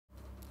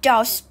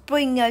Dogs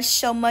bring us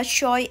so much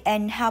joy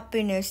and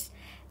happiness,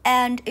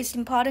 and it's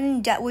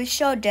important that we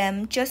show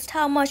them just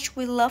how much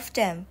we love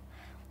them.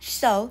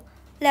 So,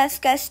 let's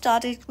get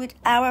started with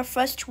our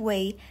first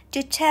way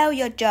to tell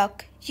your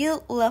dog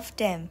you love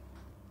them.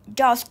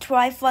 Dogs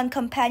thrive on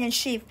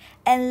companionship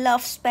and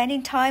love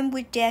spending time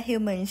with their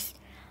humans.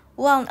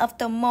 One of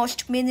the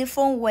most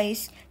meaningful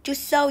ways to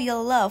show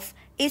your love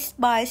is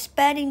by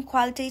spending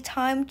quality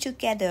time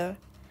together.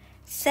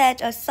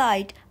 Set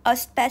aside a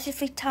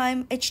specific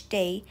time each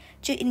day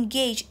to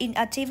engage in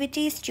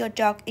activities your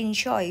dog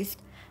enjoys,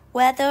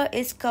 whether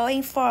it's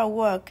going for a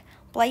walk,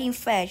 playing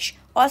fetch,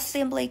 or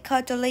simply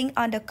cuddling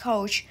on the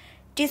couch.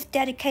 This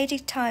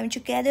dedicated time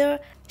together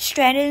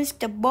strengthens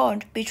the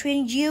bond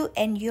between you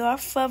and your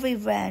furry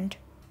friend.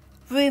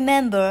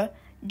 Remember,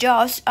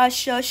 dogs are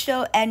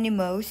social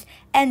animals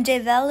and they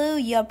value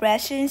your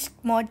presence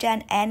more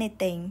than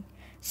anything.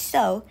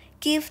 So,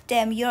 give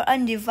them your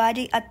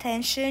undivided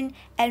attention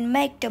and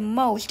make the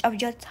most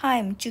of your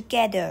time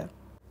together.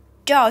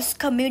 Dogs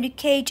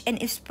communicate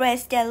and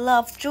express their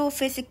love through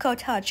physical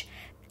touch,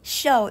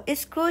 so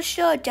it's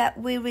crucial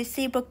that we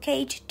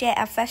reciprocate their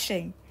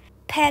affection.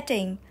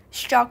 Petting,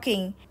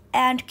 stroking,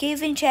 and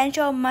giving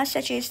gentle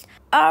massages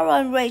are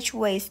all great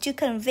ways to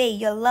convey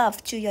your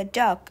love to your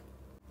dog.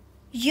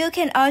 You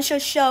can also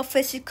show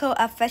physical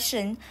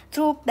affection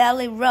through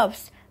belly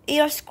rubs,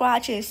 ear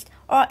scratches,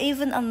 or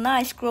even a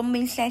nice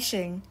grooming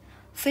session.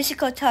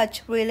 Physical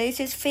touch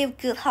releases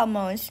feel-good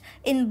hormones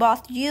in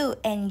both you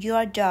and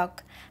your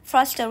dog,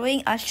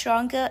 fostering a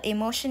stronger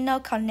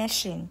emotional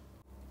connection.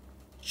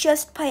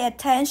 Just pay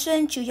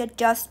attention to your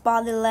dog's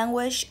body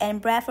language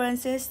and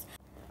preferences,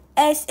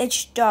 as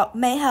each dog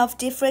may have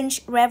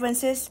different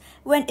preferences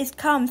when it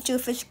comes to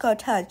physical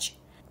touch.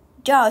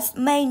 Dogs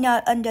may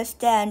not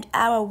understand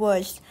our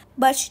words,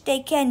 but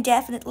they can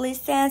definitely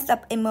sense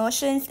up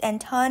emotions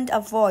and tone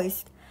of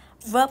voice.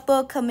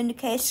 Verbal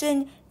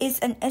communication is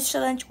an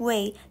excellent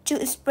way to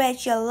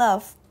express your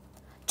love.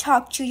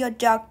 Talk to your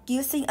dog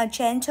using a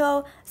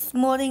gentle,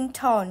 smoothing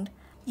tone.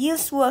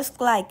 Use words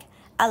like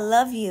 "I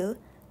love you,"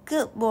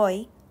 "good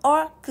boy,"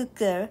 or "good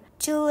girl"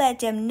 to let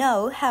them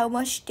know how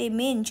much they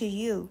mean to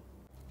you.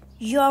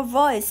 Your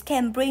voice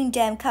can bring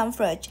them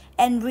comfort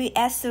and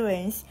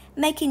reassurance,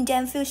 making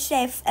them feel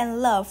safe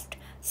and loved.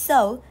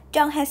 So,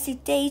 don't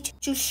hesitate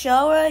to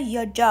shower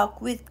your dog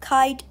with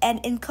kind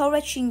and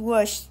encouraging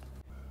words.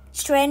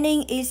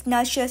 Training is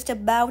not just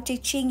about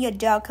teaching your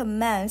dog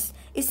commands,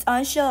 it's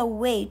also a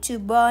way to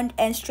bond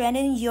and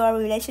strengthen your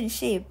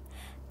relationship.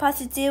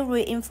 Positive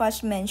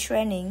reinforcement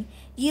training,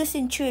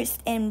 using treats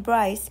and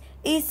bribes,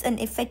 is an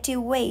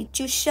effective way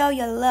to show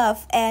your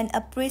love and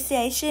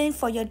appreciation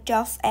for your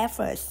dog's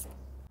efforts.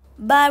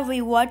 By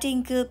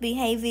rewarding good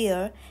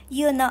behavior,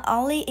 you're not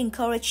only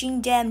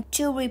encouraging them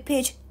to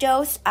repeat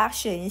those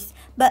actions,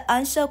 but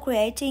also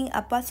creating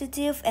a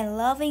positive and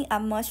loving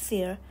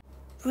atmosphere.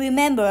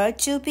 Remember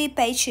to be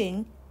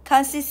patient,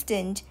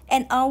 consistent,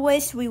 and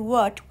always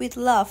reward with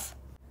love.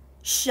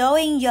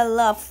 Showing your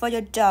love for your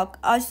dog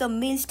also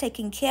means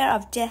taking care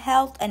of their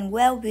health and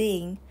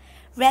well-being.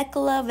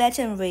 Regular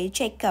veterinary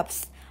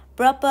checkups,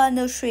 proper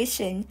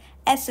nutrition,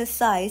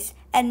 exercise,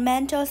 and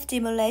mental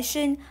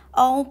stimulation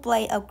all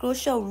play a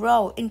crucial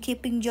role in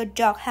keeping your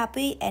dog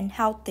happy and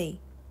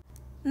healthy.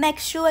 Make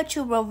sure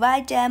to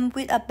provide them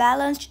with a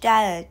balanced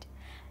diet,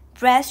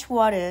 fresh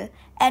water,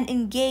 and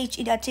engage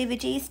in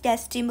activities that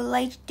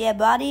stimulate their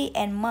body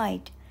and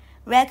mind.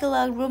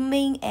 Regular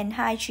grooming and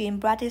hygiene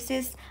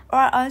practices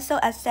are also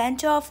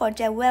essential for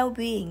their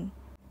well-being.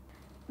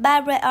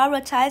 By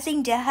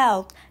prioritizing their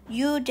health,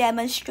 you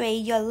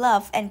demonstrate your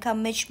love and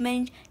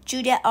commitment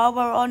to their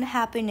overall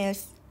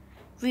happiness.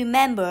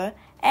 Remember,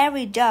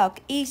 every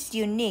dog is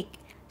unique,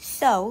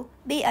 so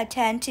be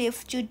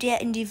attentive to their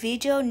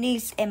individual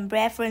needs and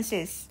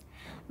preferences.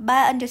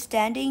 By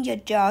understanding your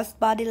dog's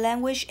body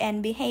language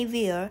and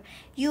behavior,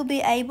 you'll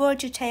be able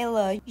to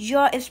tailor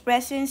your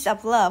expressions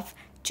of love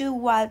to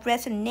what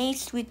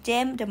resonates with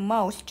them the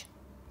most.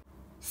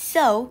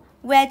 So,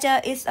 whether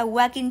it's a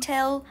wagging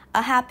tail,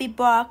 a happy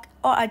bark,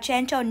 or a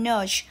gentle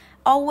nudge,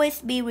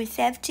 always be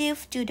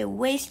receptive to the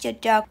ways your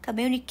dog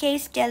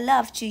communicates their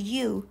love to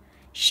you.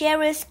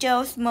 Cherish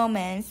those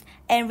moments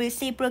and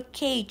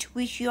reciprocate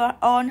with your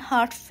own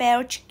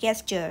heartfelt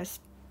gestures.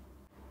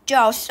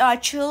 Dogs are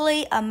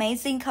truly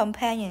amazing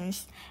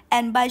companions,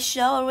 and by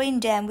showering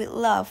them with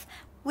love,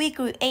 we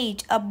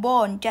create a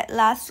bond that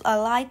lasts a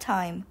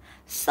lifetime.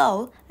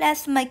 So,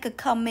 let's make a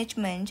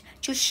commitment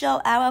to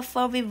show our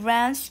furry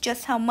friends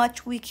just how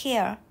much we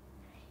care.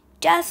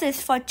 That's it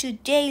for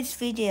today's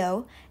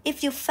video.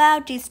 If you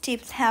found these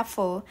tips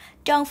helpful,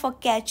 don't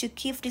forget to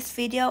give this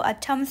video a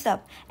thumbs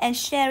up and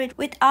share it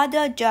with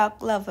other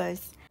dog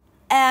lovers.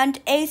 And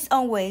as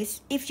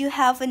always, if you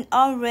haven't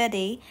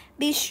already,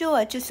 be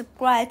sure to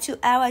subscribe to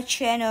our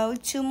channel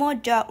to more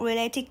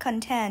dog-related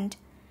content.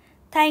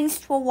 Thanks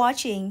for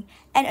watching,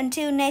 and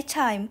until next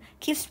time,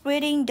 keep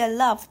spreading the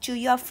love to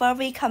your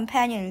furry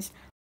companions.